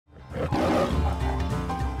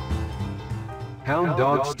Hound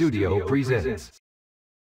Dog Studio presents.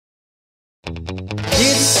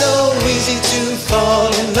 It's so easy to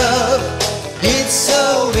fall in love. It's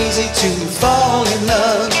so easy to fall in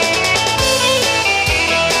love.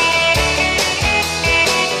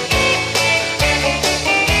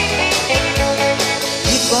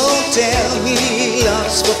 People tell me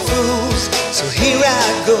love's for fools, so here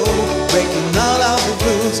I go, breaking all of the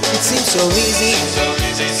rules. It seems so easy.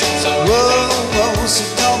 Whoa, whoa, so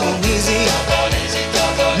come on easy.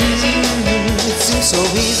 It seems so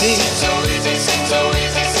easy.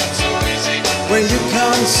 When you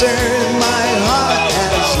concern, my heart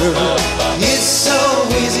has learned. It's so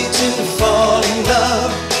easy to fall in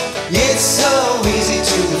love. It's so easy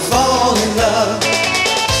to fall in love.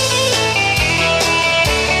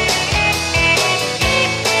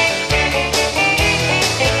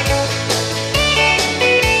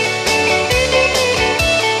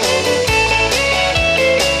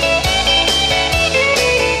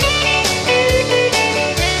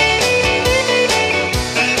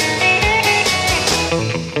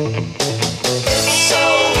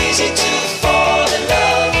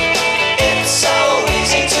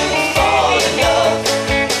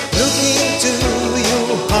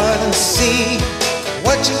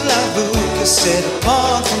 Set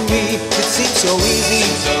apart for me, it seems so easy.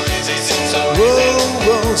 Whoa,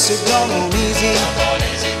 whoa, so come on easy.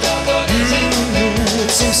 It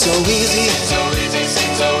seems so easy.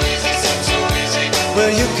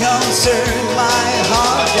 Where you concern, my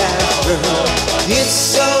heart has burned. It's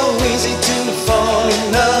so easy to fall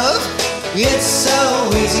in love. It's so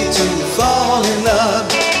easy to fall in love.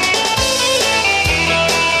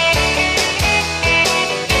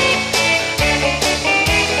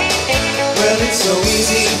 It's so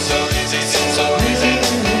easy,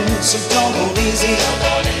 so come on easy.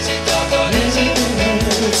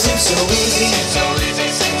 It seems so easy.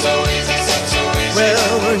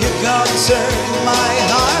 Well, where you concerned, my